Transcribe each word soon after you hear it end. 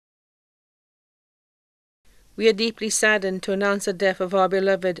We are deeply saddened to announce the death of our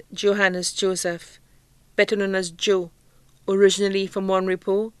beloved Joannes Joseph, better known as Joe, originally from Mon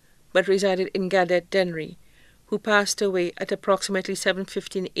Repos, but resided in Gadet, Dennery, who passed away at approximately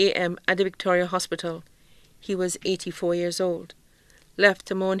 7:15 a.m. at the Victoria Hospital. He was 84 years old. Left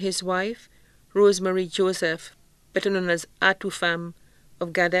to mourn his wife, Rosemary Joseph, better known as Atufam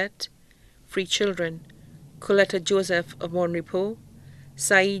of Gadet, 3 children, Coletta Joseph of Mon Repos,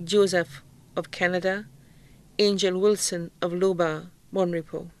 Saeed Joseph of Canada, Angel Wilson of Loba, Mon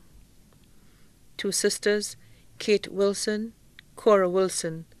Repos. 2 sisters, Kate Wilson, Cora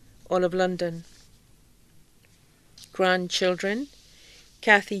Wilson, all of London. Grandchildren,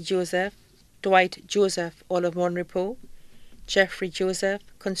 Kathy Joseph, Dwight Joseph, all of Mon Repos, Jeffrey Joseph,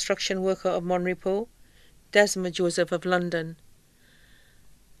 construction worker of Mon Repos, Desmond Joseph of London.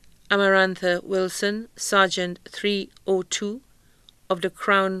 Amarantha Wilson, Sergeant 302 of the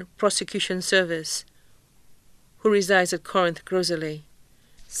Crown Prosecution Service, who resides at Corinth, Grosley.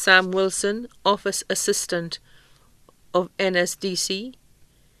 Sam Wilson, Office Assistant of NSDC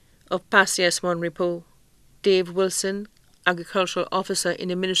of Passias Mon Repos. Dave Wilson, Agricultural Officer in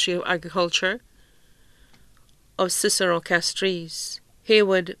the Ministry of Agriculture of Cicero Castries.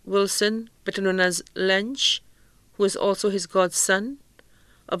 Hayward Wilson, better known as Lench, who is also his godson,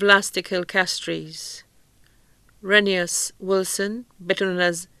 of Lastic Hill Castries. Renius Wilson, better known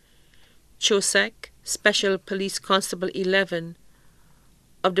as Chosek, Special Police Constable 11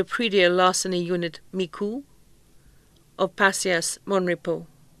 of the Predial Larceny Unit Miku of Passias Mon Repos.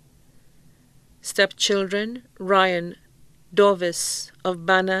 Stepchildren, Ryan Dorvis of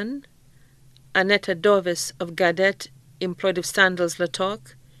Banan, Annetta Dorvis of Gadet, employed of Sandals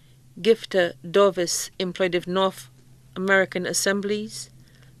Latok, Gifter Dorvis, employed of North American Assemblies,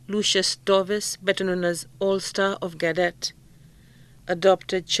 Lucius Dorvis, better known as All-Star of Gadet.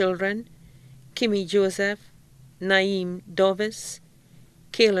 Adopted children, Kimmy Joseph, Naeem Dorvis,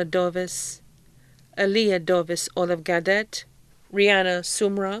 Kayla Dorvis, Aliyah Dorvis, all of Gadet, Rihanna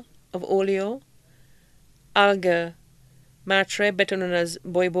Sumra of Olio, Alga Matre, better known as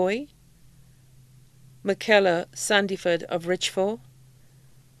Boy Boy, Michaela Sandiford of Richford,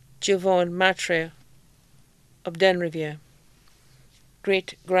 Javon Matre of Denrivier.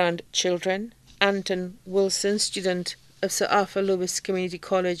 Great-grandchildren, Anton Wilson, student of Sir Arthur Lewis Community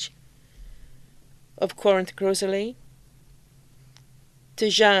College of Corinth, Grosley,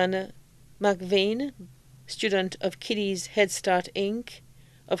 Tejane McVeigh, student of Kiddies Head Start Inc.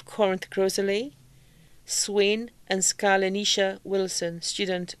 of Corinth, Grosley, Swain and Scarlenisha Wilson,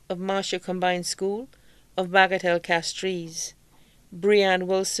 student of Marshall Combined School of Bagatelle Castries, Brianne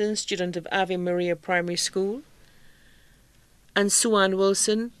Wilson, student of Ave Maria Primary School, and Suan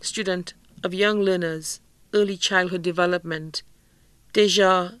Wilson, student of Young Learners, Early Childhood Development,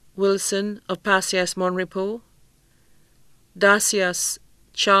 Deja Wilson of Passias Mon Repos, Dacias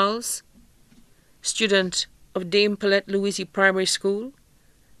Charles, student of Dame Paulette Louise Primary School,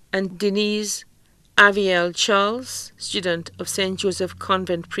 and Denise Aviel Charles, student of St. Joseph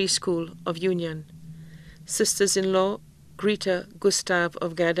Convent Preschool of Union. Sisters-in-law, Greta Gustave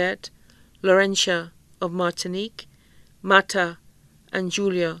of Gadet, Laurentia of Martinique, Mata and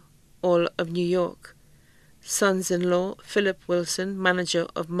Julia, all of New York. Sons-in-law, Philip Wilson, manager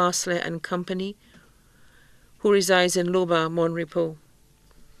of Marsler and Company, who resides in Loba, Mon Repos.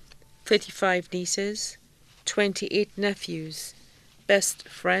 35 nieces, 28 nephews, best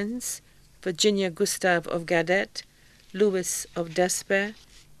friends, Virginia Gustave of Gadet, Louis of Despair,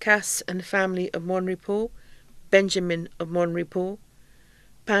 Cass and family of Mon Repos, Benjamin of Mon Repos,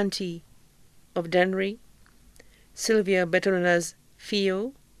 Panty of Dennery, Sylvia, better known as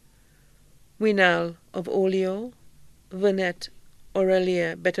Fio, Winal of Olio, Vernette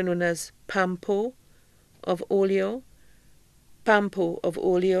Aurelia, better known as Pampo of Olio, Pampo of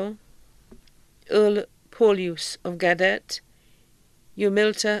Olio, Earl Polius of Gadet,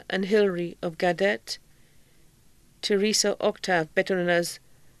 Umilta and Hilary of Gadet, Teresa Octave, better known as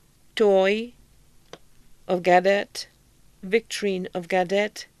Toy of Gadet, Victorine of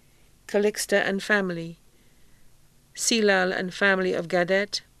Gadet, Calixta and family, Silal and family of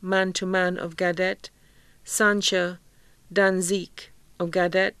Gadet, Man to Man of Gadet, Sancha Danzik of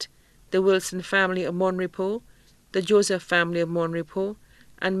Gadet, the Wilson family of Mon Repos, the Joseph family of Mon Repos,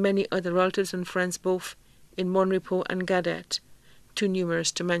 and many other relatives and friends both in Mon Repos and Gadet, too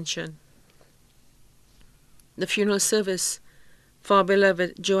numerous to mention. The funeral service for our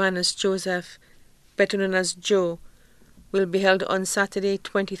beloved Joannes Joseph, better known as Joe, will be held on Saturday,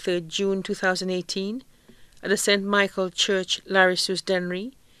 23rd June 2018 at the St. Michael Church, Larissus,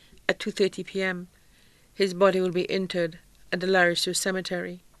 Dennery, at 2:30 p.m. His body will be interred at the Larissus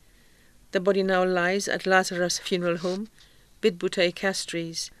Cemetery. The body now lies at Lazarus Funeral Home, Bidbutai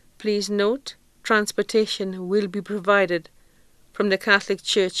Castries. Please note, transportation will be provided from the Catholic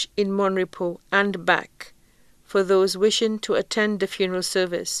Church in Monrepo and back for those wishing to attend the funeral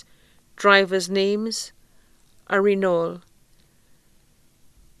service. Drivers' names are Renol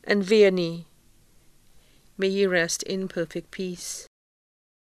and Vianney. May ye rest in perfect peace.